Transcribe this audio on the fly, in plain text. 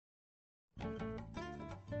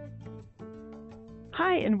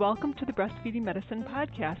Hi, and welcome to the Breastfeeding Medicine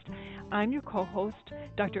Podcast. I'm your co-host,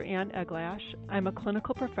 Dr. Ann Eglash. I'm a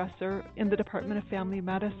clinical professor in the Department of Family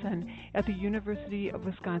Medicine at the University of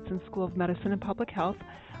Wisconsin School of Medicine and Public Health.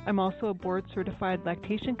 I'm also a board-certified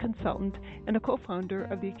lactation consultant and a co-founder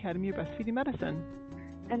of the Academy of Breastfeeding Medicine.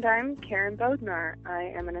 And I'm Karen Bodnar. I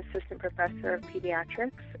am an assistant professor of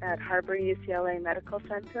pediatrics at Harbor UCLA Medical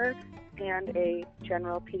Center and a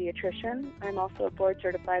general pediatrician. I'm also a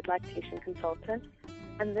board-certified lactation consultant.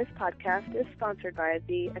 And this podcast is sponsored by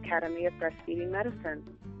the Academy of Breastfeeding Medicine.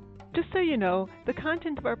 Just so you know, the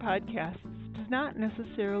content of our podcasts does not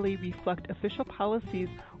necessarily reflect official policies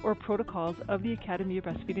or protocols of the Academy of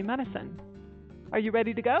Breastfeeding Medicine. Are you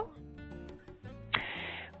ready to go?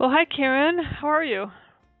 Well, hi, Karen. How are you?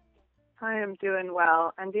 I am doing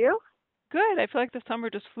well. And you? Good. I feel like the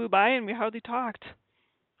summer just flew by and we hardly talked.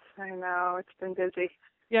 I know. It's been busy.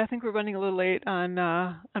 Yeah, I think we're running a little late on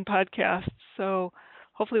podcasts, so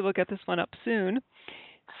hopefully we'll get this one up soon.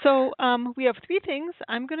 So we have three things.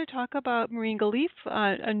 I'm going to talk about Moringa leaf,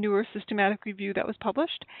 a newer systematic review that was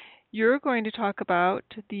published. You're going to talk about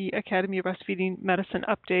the Academy of Breastfeeding Medicine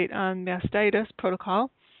update on mastitis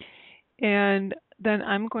protocol. And then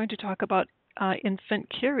I'm going to talk about infant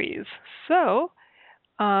caries. So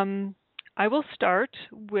I will start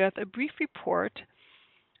with a brief report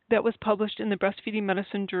that was published in the Breastfeeding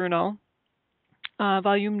Medicine Journal,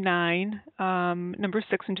 Volume 9, Number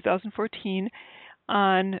 6 in 2014,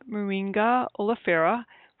 on Moringa oleifera,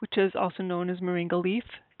 which is also known as Moringa leaf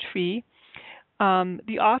tree.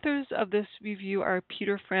 The authors of this review are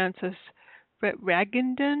Peter Francis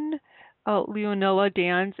Ragenden, Leonilla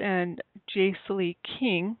Dans, and Jaisali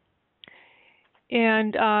King.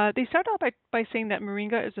 And they start out by saying that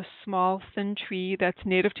Moringa is a small, thin tree that's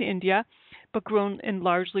native to India, but grown in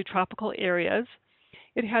largely tropical areas.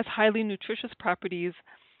 It has highly nutritious properties,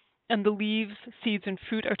 and the leaves, seeds, and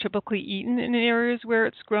fruit are typically eaten in areas where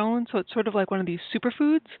it's grown. So it's sort of like one of these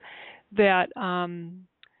superfoods that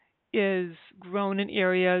is grown in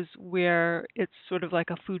areas where it's sort of like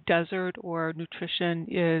a food desert or nutrition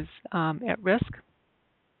is at risk.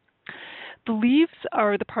 The leaves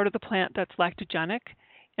are the part of the plant that's lactogenic,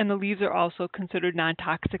 and the leaves are also considered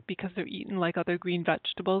non-toxic because they're eaten like other green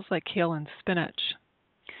vegetables like kale and spinach.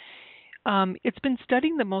 It's been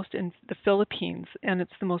studied the most in the Philippines, and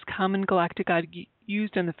it's the most common galactogog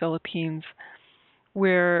used in the Philippines,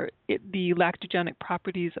 where the lactogenic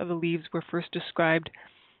properties of the leaves were first described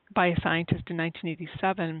by a scientist in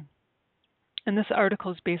 1987. And this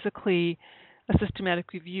article is basically a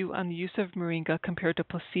systematic review on the use of Moringa compared to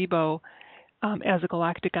placebo as a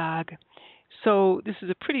galactogog. So this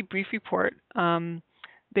is a pretty brief report.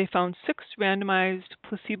 They found 6 randomized,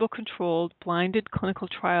 placebo-controlled, blinded clinical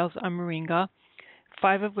trials on Moringa,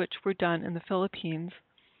 5 of which were done in the Philippines.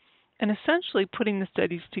 And essentially, putting the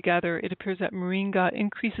studies together, it appears that Moringa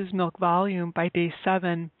increases milk volume by day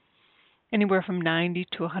 7, anywhere from 90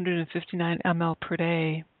 to 159 ml per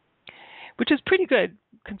day, which is pretty good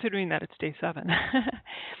considering that it's day 7.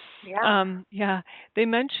 Yeah. They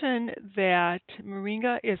mention that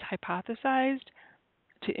Moringa is hypothesized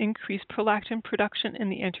to increase prolactin production in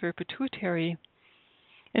the anterior pituitary.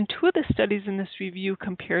 And 2 of the studies in this review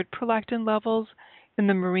compared prolactin levels in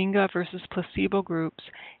the Moringa versus placebo groups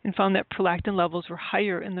and found that prolactin levels were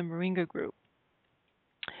higher in the Moringa group.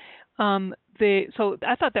 So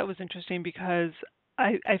I thought that was interesting because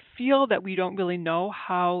I feel that we don't really know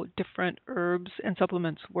how different herbs and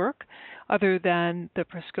supplements work other than the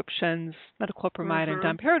prescriptions metoclopramide and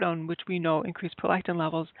domperidone, which we know increase prolactin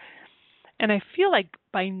levels. And I feel like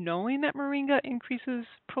by knowing that Moringa increases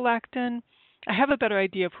prolactin, I have a better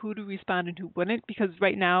idea of who to respond and who wouldn't, because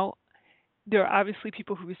right now there are obviously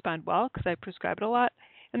people who respond well because I prescribe it a lot,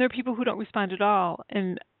 and there are people who don't respond at all.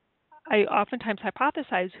 And I oftentimes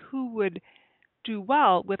hypothesize who would do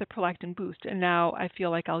well with a prolactin boost, and now I feel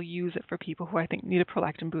like I'll use it for people who I think need a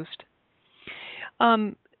prolactin boost.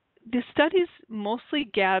 The studies mostly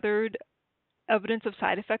gathered evidence of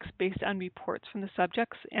side effects based on reports from the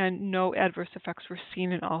subjects, and no adverse effects were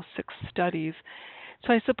seen in all 6 studies.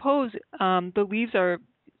 So I suppose the leaves are,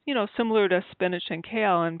 similar to spinach and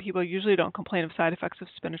kale, and people usually don't complain of side effects of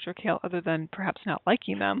spinach or kale other than perhaps not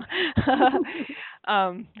liking them,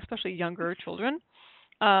 especially younger children.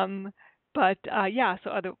 But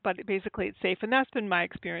basically it's safe, and that's been my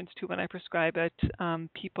experience too. When I prescribe it,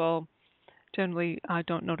 people generally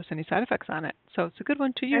don't notice any side effects on it, so it's a good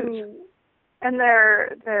one to use. And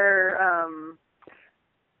they're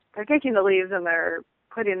taking the leaves and they're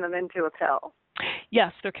putting them into a pill.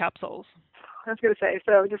 Yes, they're capsules. I was going to say,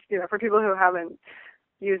 so just for people who haven't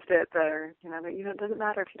used it that are, it doesn't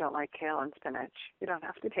matter if you don't like kale and spinach. You don't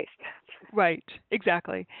have to taste it. Right,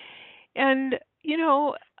 exactly. And,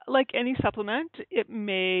 like any supplement,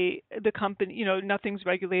 the company, nothing's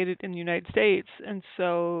regulated in the United States. And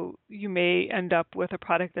so you may end up with a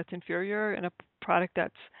product that's inferior and a product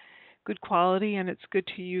that's good quality. And it's good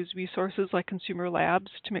to use resources like consumer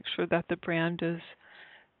labs to make sure that the brand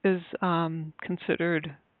is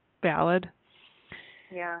considered valid.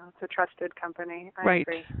 Yeah, it's a trusted company. I Right,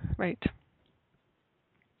 agree. right.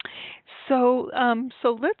 So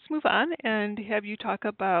let's move on and have you talk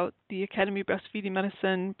about the Academy of Breastfeeding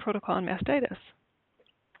Medicine protocol on mastitis.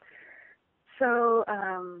 So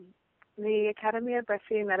the Academy of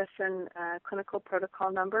Breastfeeding Medicine clinical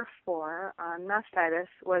protocol number 4 on mastitis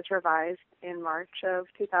was revised in March of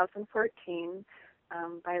 2014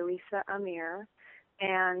 by Lisa Amir.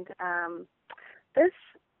 And this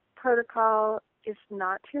protocol is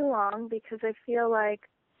not too long because I feel like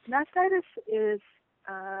mastitis is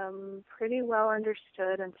pretty well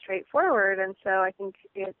understood and straightforward, and so I think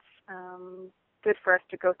it's good for us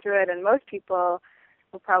to go through it, and most people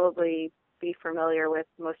will probably be familiar with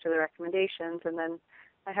most of the recommendations, and then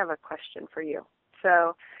I have a question for you.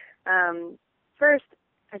 So first,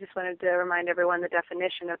 I just wanted to remind everyone the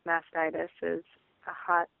definition of mastitis is a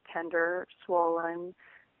hot, tender, swollen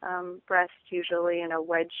breast, usually in a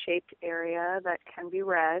wedge-shaped area that can be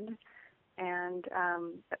red, and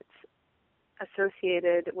it's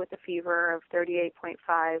associated with a fever of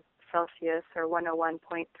 38.5 Celsius or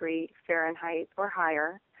 101.3 Fahrenheit or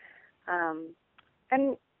higher.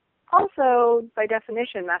 And also, by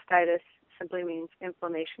definition, mastitis simply means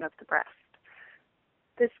inflammation of the breast.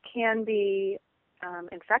 This can be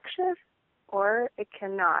infectious or it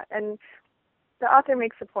cannot. And the author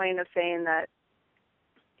makes a point of saying that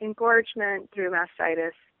engorgement through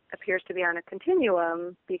mastitis appears to be on a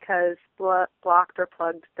continuum because blocked or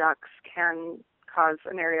plugged ducts can cause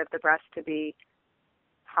an area of the breast to be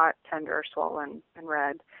hot, tender, swollen, and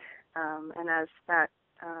red. And as that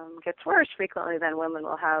gets worse, frequently then women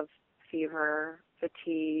will have fever,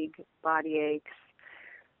 fatigue, body aches,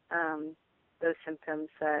 those symptoms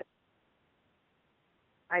that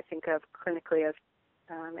I think of clinically as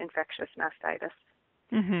infectious mastitis.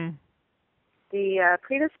 Mm-hmm. The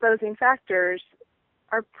predisposing factors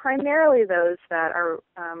are primarily those that are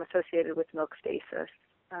associated with milk stasis.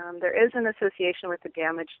 There is an association with the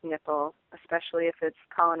damaged nipple, especially if it's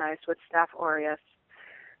colonized with Staph aureus.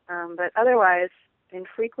 But otherwise,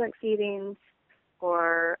 infrequent feedings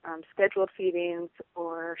or scheduled feedings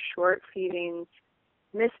or short feedings,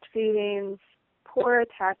 missed feedings, poor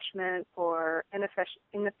attachment or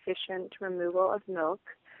inefficient removal of milk,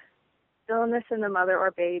 illness in the mother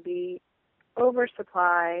or baby,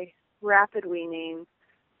 oversupply, rapid weaning,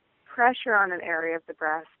 pressure on an area of the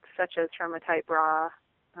breast, such as from a tight bra,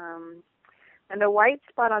 and a white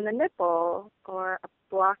spot on the nipple or a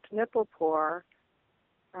blocked nipple pore,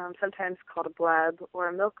 sometimes called a bleb or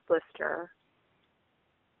a milk blister,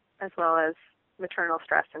 as well as maternal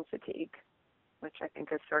stress and fatigue, which I think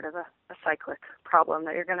is sort of a cyclic problem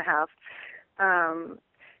that you're going to have.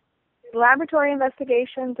 Laboratory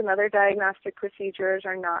investigations and other diagnostic procedures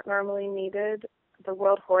are not normally needed. The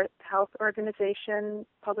World Health Organization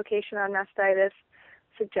publication on mastitis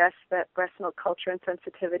suggests that breast milk culture and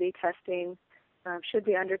sensitivity testing should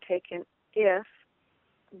be undertaken if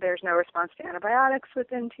there's no response to antibiotics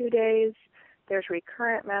within 2 days, there's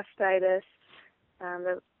recurrent mastitis,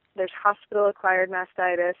 there's hospital-acquired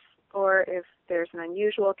mastitis, or if there's an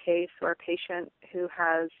unusual case or a patient who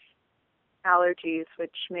has allergies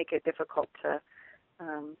which make it difficult to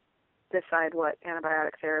decide what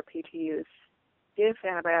antibiotic therapy to use if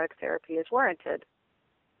antibiotic therapy is warranted.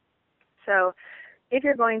 So if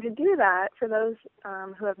you're going to do that, for those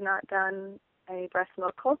who have not done a breast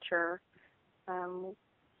milk culture,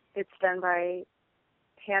 it's done by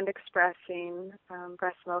hand expressing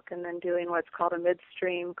breast milk and then doing what's called a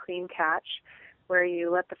midstream clean catch, where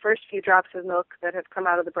you let the first few drops of milk that have come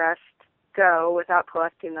out of the breast go without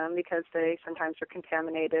collecting them because they sometimes are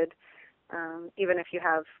contaminated, even if you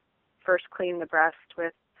have first cleaned the breast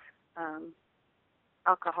with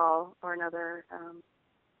alcohol or another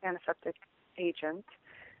antiseptic agent,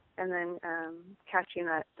 and then catching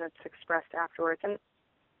that's expressed afterwards. And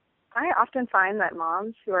I often find that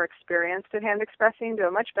moms who are experienced at hand expressing do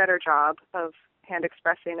a much better job of hand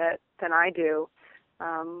expressing it than I do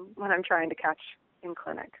when I'm trying to catch in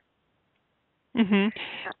clinic. Mm-hmm.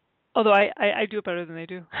 Yeah. Although I do it better than they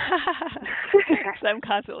do. Because I'm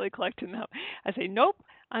constantly collecting them. I say, nope,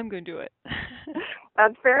 I'm going to do it.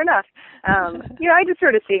 That's fair enough. I just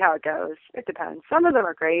sort of see how it goes. It depends. Some of them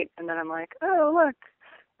are great, and then I'm like, oh, look,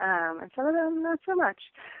 and some of them not so much.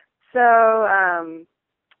 So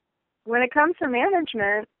when it comes to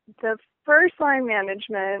management, the first line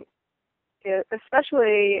management,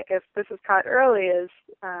 especially if this is caught early, is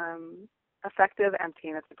effective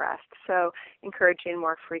emptying of the breast. So encouraging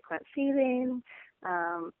more frequent feeding,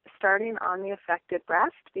 starting on the affected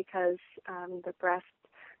breast, because the breast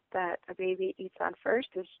that a baby eats on first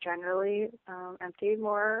is generally emptied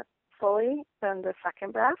more fully than the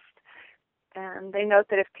second breast. And they note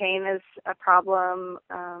that if pain is a problem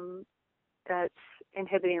that's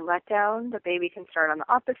inhibiting letdown, the baby can start on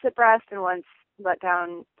the opposite breast, and once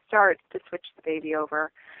letdown starts, to switch the baby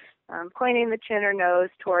over. Pointing the chin or nose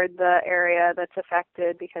toward the area that's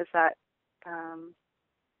affected, because that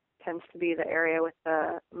tends to be the area with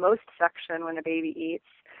the most suction when a baby eats.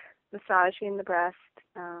 Massaging the breast,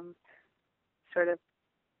 sort of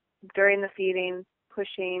during the feeding,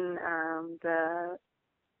 pushing the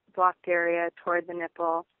blocked area toward the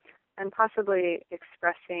nipple, and possibly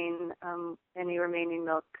expressing any remaining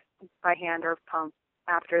milk by hand or pump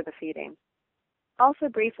after the feeding. Also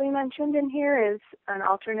briefly mentioned in here is an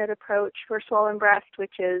alternate approach for swollen breast,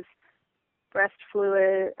 which is breast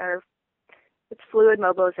fluid, or it's fluid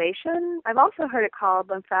mobilization. I've also heard it called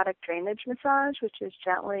lymphatic drainage massage, which is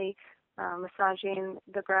gently massaging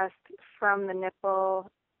the breast from the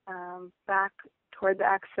nipple back toward the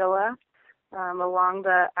axilla, along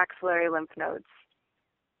the axillary lymph nodes.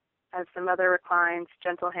 As the mother reclines,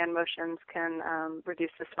 gentle hand motions can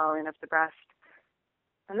reduce the swelling of the breast.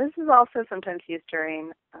 And this is also sometimes used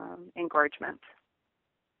during engorgement.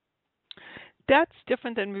 That's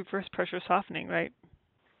different than reverse pressure softening, right?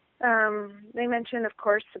 They mention, of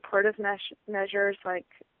course, supportive measures like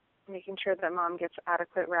making sure that mom gets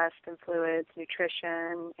adequate rest and fluids,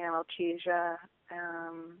 nutrition, analgesia,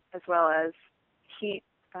 as well as heat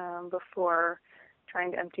before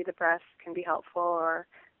trying to empty the breast can be helpful, or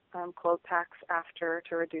cold packs after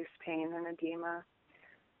to reduce pain and edema.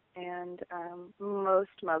 And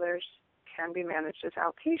most mothers can be managed as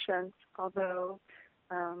outpatients, although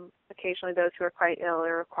occasionally those who are quite ill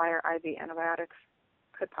or require IV antibiotics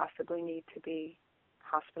could possibly need to be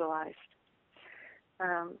hospitalized.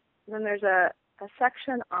 Then there's a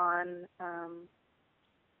section on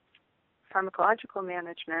pharmacological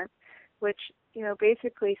management, which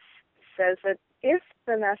basically says that if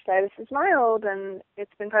the mastitis is mild and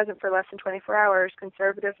it's been present for less than 24 hours,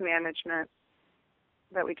 conservative management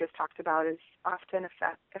that we just talked about is often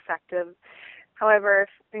effective. However, if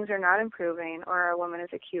things are not improving or a woman is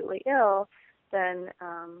acutely ill, then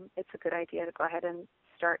it's a good idea to go ahead and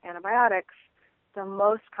start antibiotics. The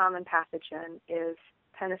most common pathogen is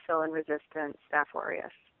penicillin-resistant Staph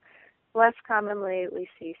aureus. Less commonly, we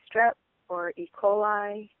see strep or E.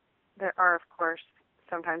 coli. There are, of course,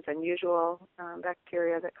 sometimes unusual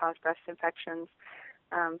bacteria that cause breast infections.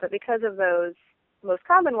 But because of those most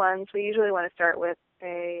common ones, we usually want to start with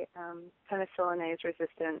a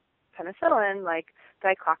penicillinase-resistant penicillin like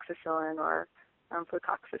dicloxacillin or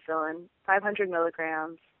flucloxacillin, 500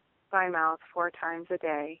 milligrams by mouth 4 times a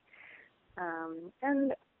day,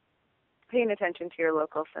 and paying attention to your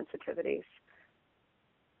local sensitivities.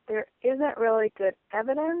 There isn't really good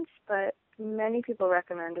evidence, but many people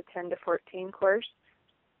recommend a 10 to 14 course.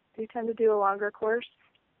 Do you tend to do a longer course?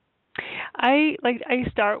 I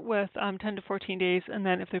start with 10 to 14 days, and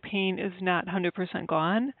then if their pain is not 100%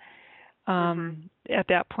 gone, at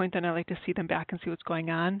that point, then I like to see them back and see what's going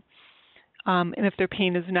on. And if their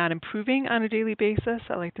pain is not improving on a daily basis,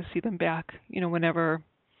 I like to see them back, whenever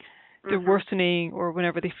they're worsening or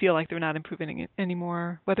whenever they feel like they're not improving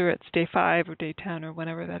anymore, whether it's day 5 or day 10 or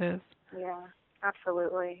whenever that is. Yeah,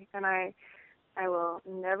 absolutely. And I will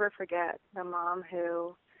never forget the mom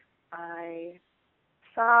who I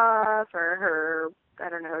saw for her,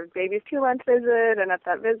 baby's 2-month visit, and at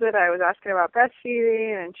that visit I was asking about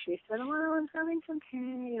breastfeeding, and she said, well, I'm having some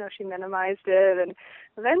pain. She minimized it, and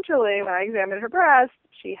eventually when I examined her breast,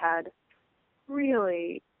 she had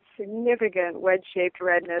really significant wedge-shaped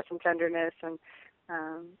redness and tenderness, and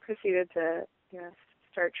proceeded to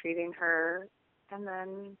start treating her. And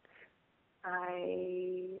then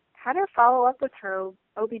I had her follow up with her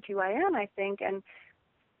OBGYN, I think, and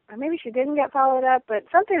or maybe she didn't get followed up, but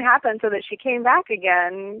something happened so that she came back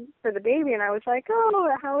again for the baby, and I was like, oh,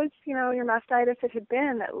 how is, your mastitis? It had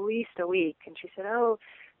been at least a week. And she said, oh,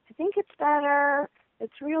 I think it's better.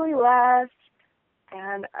 It's really less.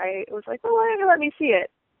 And I was like, well, why don't you let me see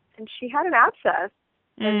it? And she had an abscess.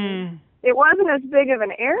 And it wasn't as big of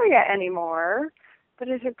an area anymore, but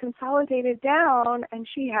it had consolidated down, and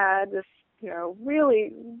she had this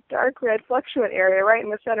really dark red fluctuant area right in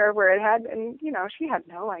the center of where it had, and, she had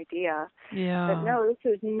no idea. Yeah. But no,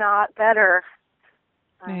 this is not better.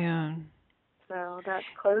 Man. So that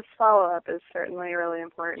close follow-up is certainly really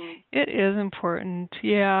important. It is important.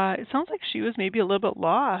 Yeah. It sounds like she was maybe a little bit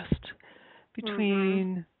lost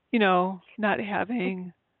between, not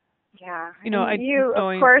having, Yeah. I And you, of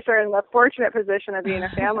knowing. course, are in the fortunate position of being a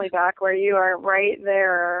family doc where you are right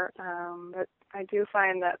there. But I do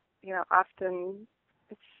find that, often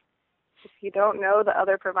if you don't know the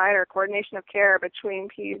other provider, coordination of care between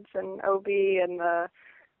peds and OB and the,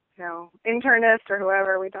 internist or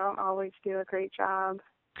whoever, we don't always do a great job.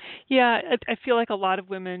 Yeah, I feel like a lot of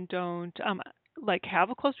women don't have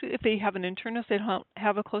a close. If they have an internist, they don't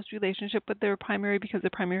have a close relationship with their primary because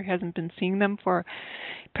the primary hasn't been seeing them for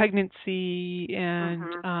pregnancy and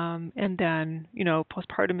then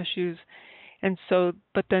postpartum issues, and so.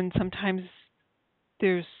 But then sometimes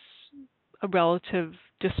there's a relative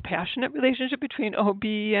dispassionate relationship between OB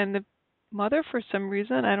and the mother for some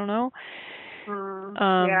reason. I don't know.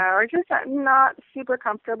 Yeah, or just not super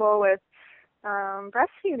comfortable with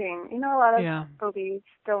breastfeeding. A lot of OBs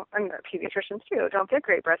don't, and pediatricians too, don't get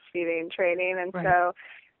great breastfeeding training, and so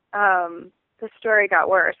the story got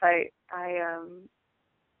worse. I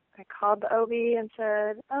called the OB and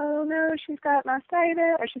said, "Oh no, she's got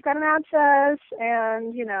mastitis, or she's got an abscess,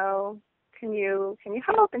 and can you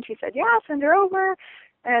help?" And she said, "Yeah, send her over."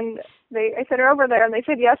 And I sent her over there, and they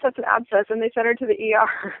said, "Yes, that's an abscess," and they sent her to the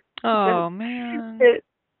ER. Oh man.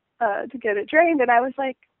 To get it drained, and I was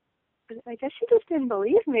like, I guess she just didn't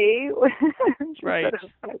believe me. Right.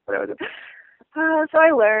 So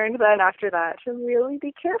I learned then after that to really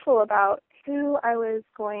be careful about who I was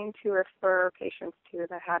going to refer patients to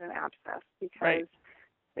that had an abscess, because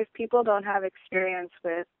if people don't have experience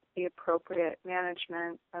with the appropriate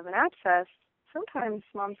management of an abscess, sometimes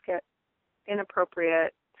moms get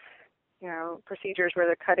inappropriate, procedures where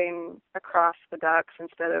they're cutting across the ducts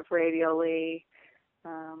instead of radially.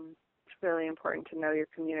 It's really important to know your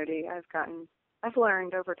community. I've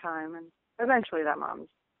learned over time, and eventually that mom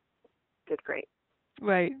did great.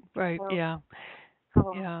 Right, so, yeah.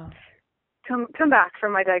 Yeah. Come back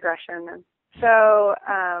from my digression. So,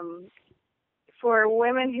 for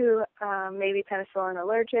women who may be penicillin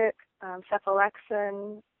allergic,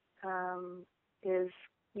 cephalexin is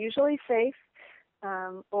usually safe,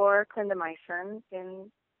 or clindamycin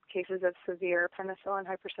in cases of severe penicillin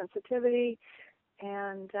hypersensitivity.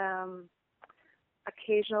 And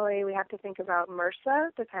occasionally we have to think about MRSA,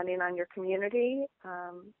 depending on your community.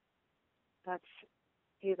 That's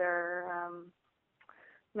either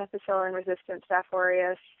methicillin-resistant Staph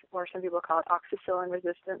aureus, or some people call it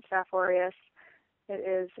oxacillin-resistant Staph aureus. It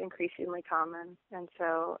is increasingly common, and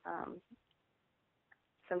so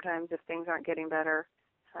sometimes if things aren't getting better,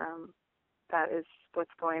 that is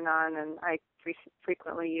what's going on, and I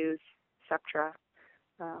frequently use Septra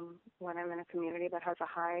when I'm in a community that has a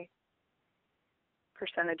high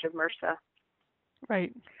percentage of MRSA.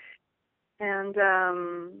 Right. And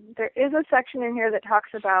there is a section in here that talks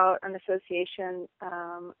about an association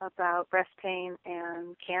about breast pain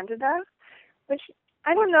and Candida, which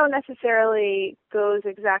I don't know necessarily goes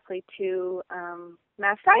exactly to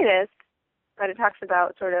mastitis, but it talks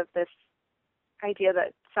about sort of this idea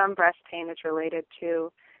that some breast pain is related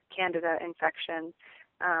to Candida infection,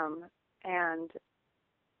 and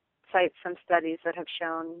cites some studies that have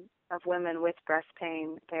shown of women with breast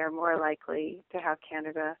pain, they are more likely to have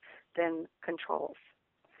Candida than controls.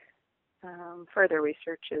 Further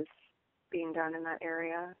research is being done in that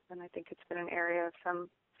area, and I think it's been an area of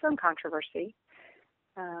some controversy.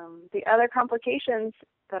 The other complications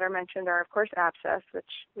that are mentioned are, of course, abscess, which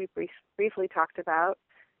we briefly talked about.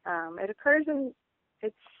 It occurs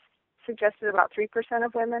it's suggested about 3%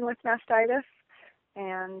 of women with mastitis,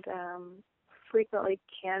 and frequently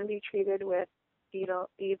can be treated with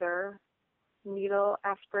either needle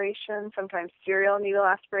aspiration, sometimes serial needle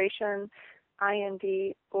aspiration,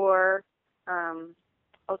 IND, or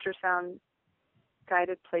ultrasound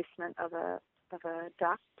guided placement of a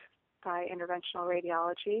duct by interventional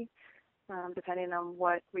radiology, depending on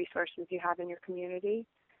what resources you have in your community.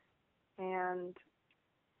 And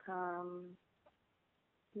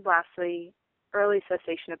lastly, early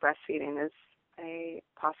cessation of breastfeeding is a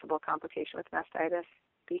possible complication with mastitis,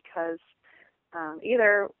 because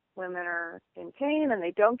either women are in pain and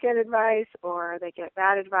they don't get advice, or they get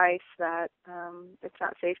bad advice that it's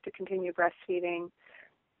not safe to continue breastfeeding,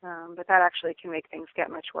 but that actually can make things get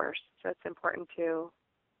much worse. So it's important to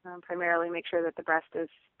primarily make sure that the breast is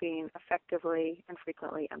being effectively and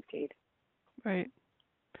frequently emptied. Right.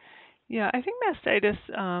 Yeah, I think mastitis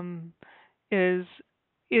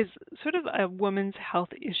is sort of a woman's health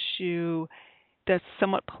issue that's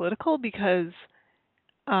somewhat political, because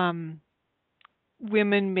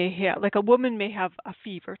women may have, like a woman may have a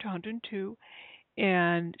fever to 102,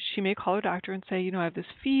 and she may call her doctor and say, I have this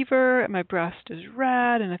fever, and my breast is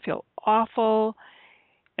red, and I feel awful.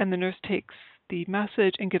 And the nurse takes the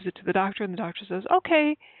message and gives it to the doctor, and the doctor says,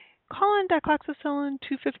 okay, call in dicloxacillin,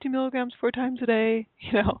 250 milligrams 4 times a day,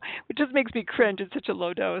 which just makes me cringe. It's such a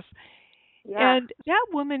low dose. Yeah. And that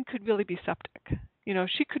woman could really be septic.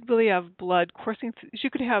 She could really have blood coursing. She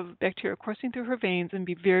could have bacteria coursing through her veins and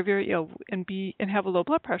be very, very ill and have a low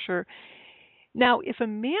blood pressure. Now, if a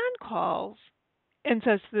man calls and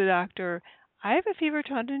says to the doctor, I have a fever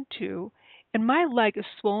to 102 and my leg is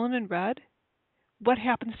swollen and red, what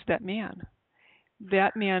happens to that man?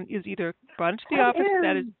 That man is either brought into the office,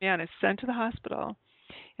 that man is sent to the hospital.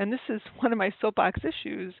 And this is one of my soapbox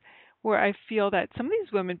issues where I feel that some of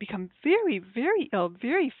these women become very, very ill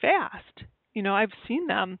very fast. I've seen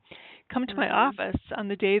them come to my office on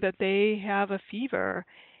the day that they have a fever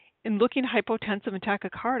and looking hypotensive and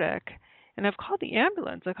tachycardic. And I've called the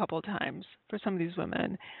ambulance a couple of times for some of these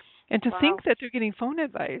women. And to think that they're getting phone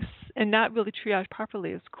advice and not really triaged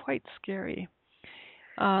properly is quite scary.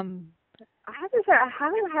 I have to say, I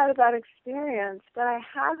haven't had that experience, but I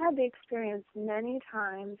have had the experience many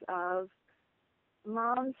times of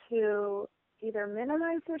moms who either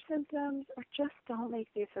minimize their symptoms or just don't make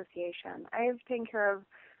the association. I have taken care of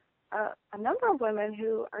a number of women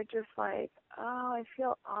who are just like, oh, I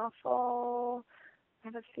feel awful, I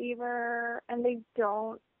have a fever, and they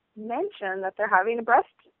don't mention that they're having a breast,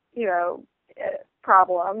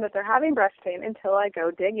 problem, that they're having breast pain until I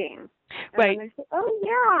go digging. And right. then they say, oh,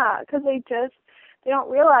 yeah, because they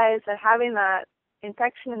don't realize that having that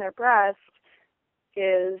infection in their breast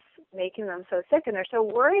is making them so sick, and they're so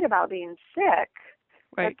worried about being sick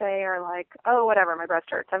that they are like, oh, whatever, my breast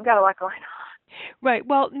hurts. I've got a lot going on. Right.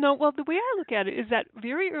 Well, no. Well, the way I look at it is that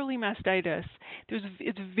very early mastitis,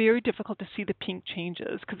 it's very difficult to see the pink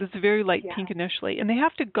changes because it's very light pink initially, and they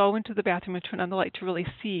have to go into the bathroom and turn on the light to really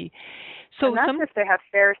see. So and that's if they have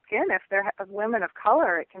fair skin. If they're women of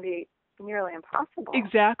color, it can be nearly impossible.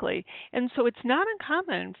 Exactly. And so it's not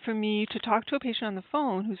uncommon for me to talk to a patient on the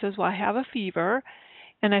phone who says, well, I have a fever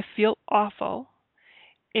and I feel awful.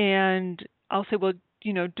 And I'll say, well,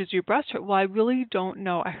 does your breast hurt? Well, I really don't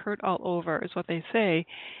know. I hurt all over is what they say.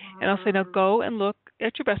 And I'll say, now go and look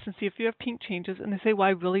at your breast and see if you have pink changes. And they say, well,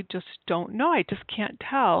 I really just don't know. I just can't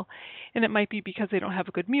tell. And it might be because they don't have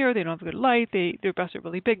a good mirror. They don't have a good light. Their breasts are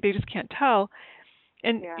really big. They just can't tell.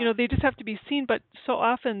 And, they just have to be seen. But so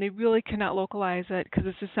often they really cannot localize it because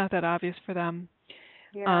it's just not that obvious for them.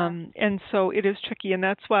 Yeah. And so it is tricky. And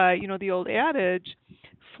that's why, the old adage,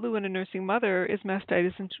 flu in a nursing mother is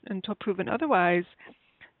mastitis until proven otherwise,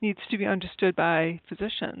 needs to be understood by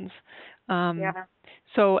physicians.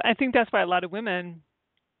 So I think that's why a lot of women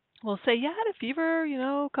will say, yeah, I had a fever,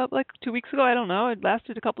 like 2 weeks ago. I don't know. It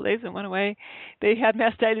lasted a couple of days and went away. They had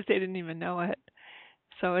mastitis. They didn't even know it.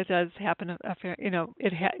 So it does happen a fair,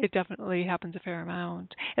 it definitely happens a fair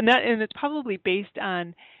amount. And it's probably based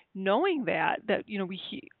on knowing that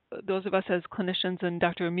those of us as clinicians, and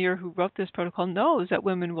Dr. Amir, who wrote this protocol, knows that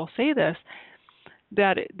women will say this,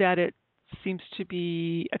 that it seems to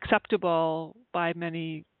be acceptable by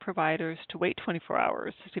many providers to wait 24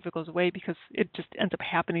 hours to see if it goes away because it just ends up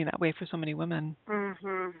happening that way for so many women.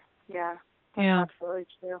 Yeah, that's absolutely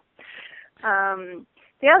true.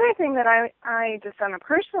 The other thing that I just on a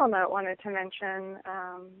personal note wanted to mention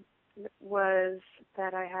was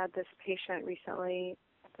that I had this patient recently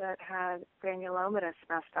that had granulomatous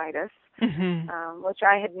mastitis, which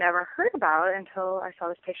I had never heard about until I saw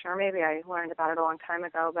this patient, or maybe I learned about it a long time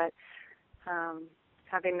ago, but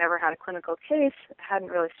having never had a clinical case, it hadn't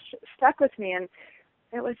really stuck with me. And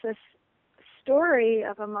it was this story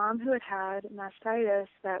of a mom who had had mastitis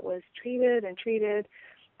that was treated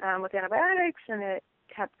with antibiotics, and it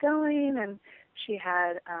kept going, and she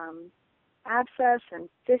had abscess and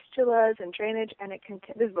fistulas and drainage, and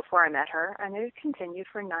this is before I met her, and it continued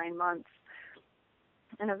for 9 months.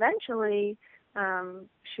 And eventually,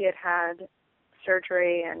 she had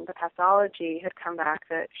surgery, and the pathology had come back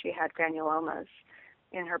that she had granulomas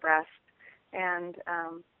in her breast. And,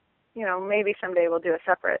 maybe someday we'll do a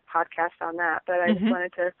separate podcast on that, but I just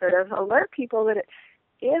wanted to sort of alert people that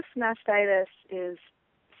if mastitis is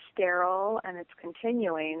sterile and it's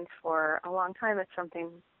continuing for a long time, it's something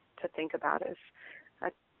to think about as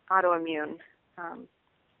autoimmune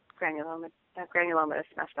granulomatous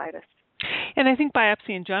mastitis. And I think biopsy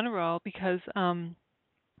in general, because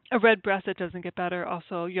a red breast that doesn't get better,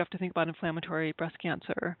 also you have to think about inflammatory breast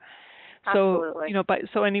cancer. Absolutely. So,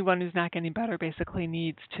 so anyone who's not getting better basically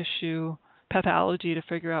needs tissue pathology to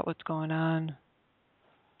figure out what's going on.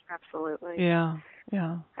 Absolutely. Yeah.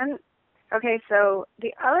 And Okay, so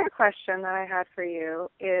the other question that I had for you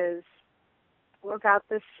is about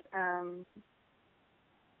this.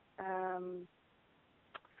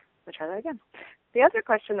 Let's try that again. The other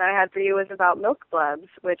question that I had for you was about milk blebs,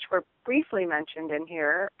 which were briefly mentioned in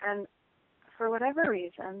here. And for whatever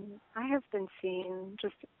reason, I have been seeing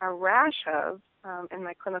just a rash of in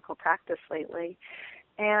my clinical practice lately.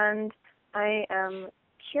 And I am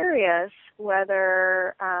curious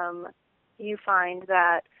whether you find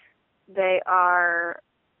that they are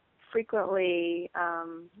frequently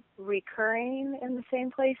recurring in the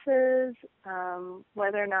same places,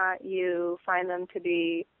 whether or not you find them to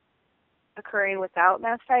be occurring without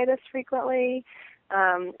mastitis frequently,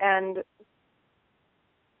 and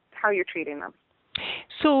how you're treating them.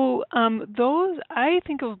 So those, I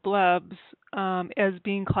think of blebs as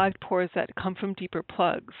being clogged pores that come from deeper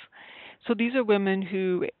plugs. So these are women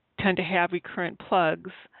who tend to have recurrent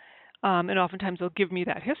plugs, and oftentimes they'll give me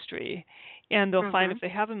that history. And they'll find if they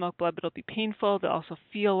have a milk bleb, it'll be painful. They'll also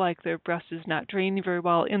feel like their breast is not draining very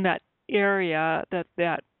well in that area that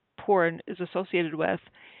that pore is associated with.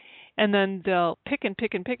 And then they'll pick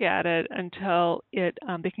at it until it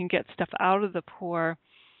they can get stuff out of the pore,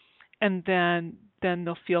 and then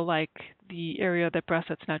they'll feel like the area of the breast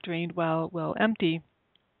that's not drained well will empty.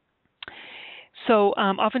 So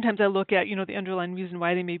oftentimes I look at, the underlying reason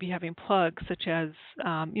why they may be having plugs, such as,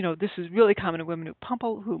 this is really common in women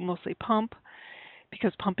who mostly pump,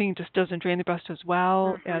 because pumping just doesn't drain the breast as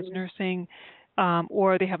well as nursing,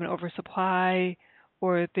 or they have an oversupply,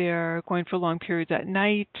 or they're going for long periods at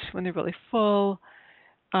night when they're really full,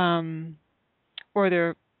 or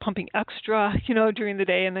they're pumping extra, during the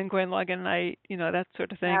day and then going long at night, that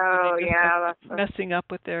sort of thing. Oh, yeah, that's messing up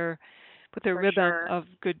with their rhythm of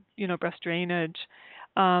good, breast drainage.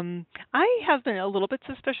 I have been a little bit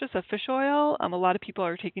suspicious of fish oil. A lot of people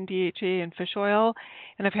are taking DHA and fish oil,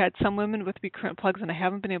 and I've had some women with recurrent plugs, and I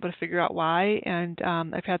haven't been able to figure out why, and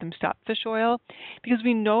I've had them stop fish oil because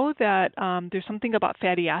we know that there's something about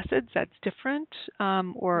fatty acids that's different,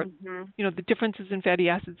 or the differences in fatty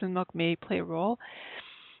acids in milk may play a role.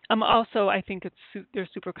 Also, I think they're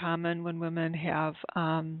super common when women have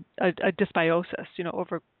a dysbiosis,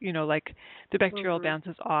 like the bacterial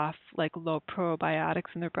bounces off, like low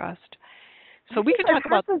probiotics in their breast. So we can talk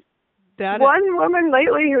about that. One woman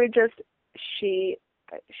lately who she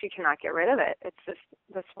cannot get rid of it. It's just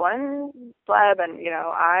this one bleb, and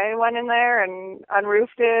I went in there and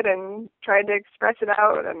unroofed it and tried to express it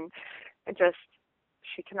out, and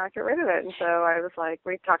she cannot get rid of it. And so I was like,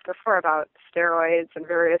 we talked before about steroids and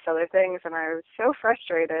various other things, and I was so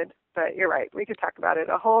frustrated. But you're right, we could talk about it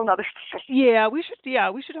a whole nother day. Yeah, we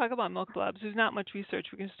should talk about milk blebs. There's not much research.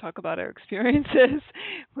 We can just talk about our experiences.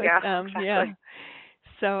 Exactly. Yeah.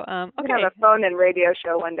 So, okay. We have a phone and radio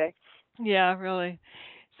show one day. Yeah, really.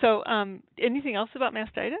 So, anything else about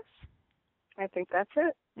mastitis? I think that's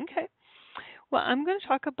it. Okay. Well, I'm going to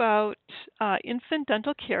talk about infant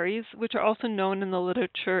dental caries, which are also known in the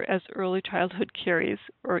literature as early childhood caries,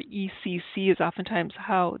 or ECC is oftentimes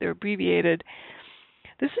how they're abbreviated.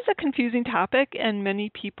 This is a confusing topic, and many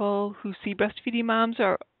people who see breastfeeding moms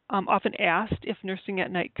are often asked if nursing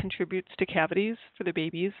at night contributes to cavities for their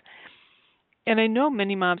babies. And I know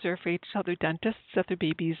many moms are afraid to tell their dentists that their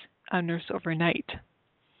babies nurse overnight.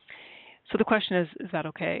 So the question is that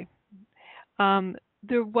okay?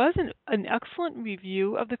 There was an excellent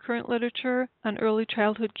review of the current literature on early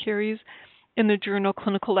childhood caries in the journal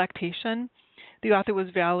Clinical Lactation. The author was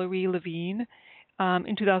Valerie Levine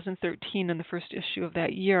in 2013 in the first issue of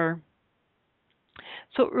that year.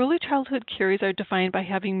 So early childhood caries are defined by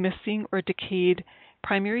having missing or decayed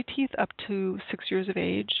primary teeth up to 6 years of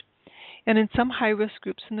age. And in some high-risk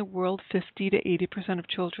groups in the world, 50 to 80% of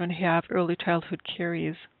children have early childhood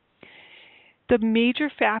caries. The major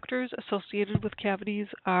factors associated with cavities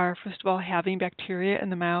are, first of all, having bacteria in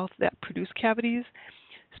the mouth that produce cavities,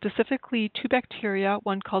 specifically two bacteria,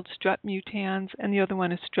 one called Strep mutans and the other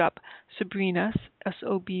one is Strep sobrinus,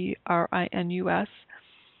 S-O-B-R-I-N-U-S.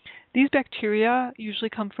 These bacteria usually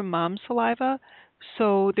come from mom's saliva,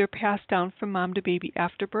 so they're passed down from mom to baby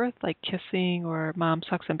after birth, like kissing or mom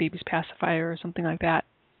sucks on baby's pacifier or something like that.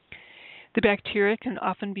 The bacteria can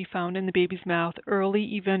often be found in the baby's mouth early,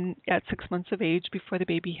 even at 6 months of age, before the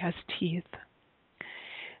baby has teeth.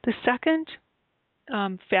 The second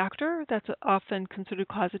factor that's often considered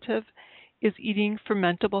causative is eating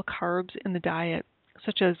fermentable carbs in the diet,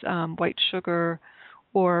 such as white sugar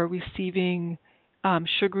or receiving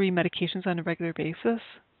sugary medications on a regular basis.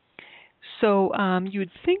 So you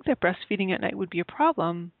would think that breastfeeding at night would be a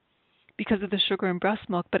problem because of the sugar in breast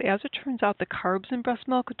milk, but as it turns out, the carbs in breast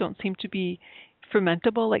milk don't seem to be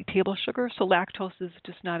fermentable like table sugar. So lactose is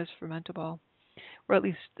just not as fermentable, or at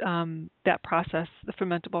least that process,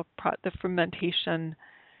 the fermentation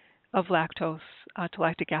of lactose to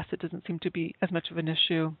lactic acid doesn't seem to be as much of an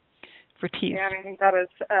issue for teeth. Yeah, I think that is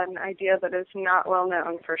an idea that is not well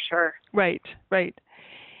known for sure. Right.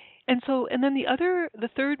 And then the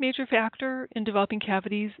third major factor in developing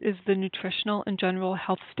cavities is the nutritional and general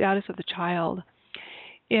health status of the child.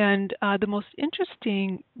 And the most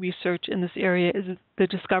interesting research in this area is the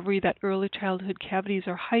discovery that early childhood cavities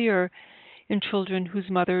are higher in children whose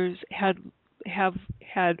mothers had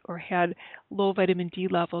low vitamin D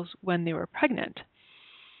levels when they were pregnant.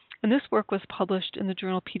 And this work was published in the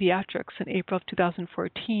journal Pediatrics in April of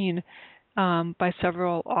 2014 by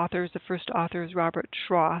several authors. The first author is Robert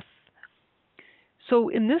Schroth. So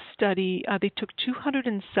in this study, they took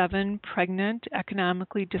 207 pregnant,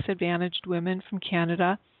 economically disadvantaged women from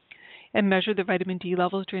Canada and measured their vitamin D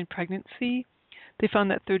levels during pregnancy. They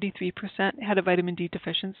found that 33% had a vitamin D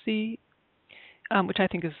deficiency, which I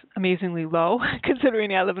think is amazingly low,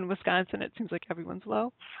 considering I live in Wisconsin. It seems like everyone's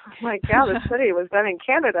low. Oh my God, the study was done in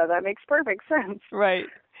Canada. That makes perfect sense. Right.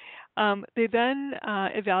 They then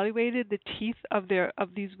evaluated the teeth of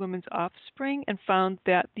these women's offspring and found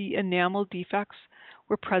that the enamel defects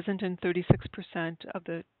were present in 36% of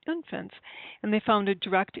the infants. And they found a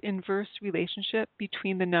direct inverse relationship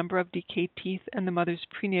between the number of decayed teeth and the mother's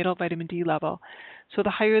prenatal vitamin D level. So the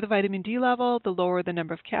higher the vitamin D level, the lower the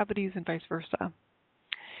number of cavities, and vice versa.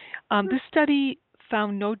 This study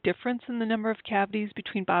found no difference in the number of cavities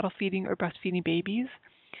between bottle feeding or breastfeeding babies.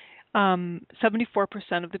 74%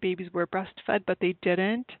 of the babies were breastfed, but they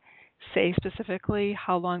didn't say specifically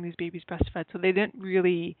how long these babies breastfed. So they didn't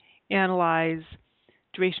really analyze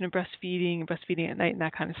duration of breastfeeding at night and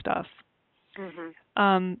that kind of stuff.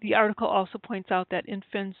 Mm-hmm. The article also points out that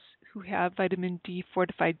infants who have vitamin D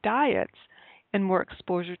fortified diets and more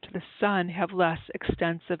exposure to the sun have less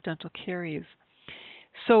extensive dental caries.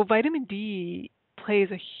 So vitamin D plays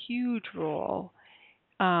a huge role,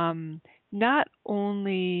 not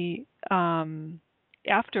only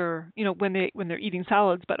after, when they're eating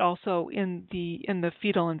solids, but also in the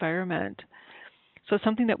fetal environment. So it's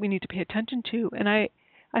something that we need to pay attention to. And I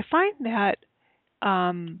find that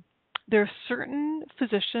there are certain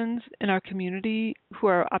physicians in our community who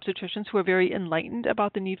are obstetricians who are very enlightened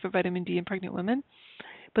about the need for vitamin D in pregnant women.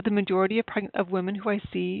 But the majority of women who I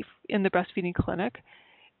see in the breastfeeding clinic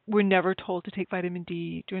were never told to take vitamin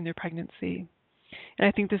D during their pregnancy. And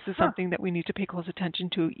I think this is something that we need to pay close attention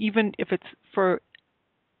to, even if it's for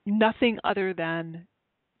nothing other than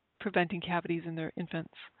preventing cavities in their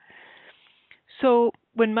infants. So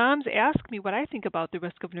when moms ask me what I think about the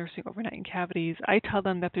risk of nursing overnight in cavities, I tell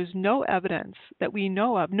them that there's no evidence that we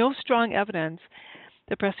know of, no strong evidence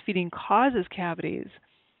that breastfeeding causes cavities.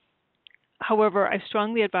 However, I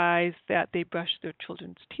strongly advise that they brush their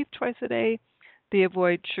children's teeth twice a day, they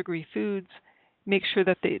avoid sugary foods, make sure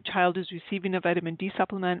that the child is receiving a vitamin D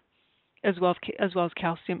supplement as well as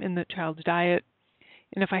calcium in the child's diet.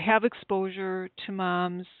 And if I have exposure to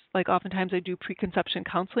moms, like oftentimes I do preconception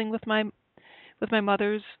counseling with my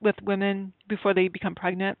mothers, with women before they become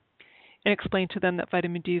pregnant, and explain to them that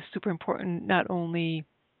vitamin D is super important not only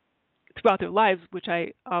throughout their lives, which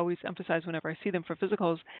I always emphasize whenever I see them for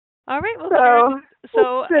physicals. All right. Well,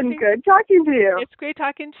 so it's been good talking to you. It's great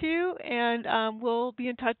talking to you, and we'll be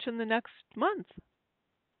in touch in the next month.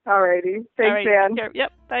 All righty. Thanks, Ann.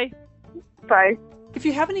 Yep. Bye. Bye. If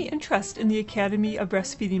you have any interest in the Academy of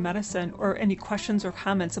Breastfeeding Medicine or any questions or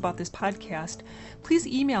comments about this podcast, please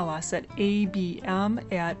email us at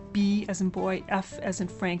abm@b as in boy, f as in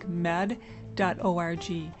Frank,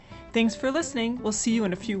 med.org. Thanks for listening. We'll see you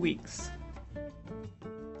in a few weeks.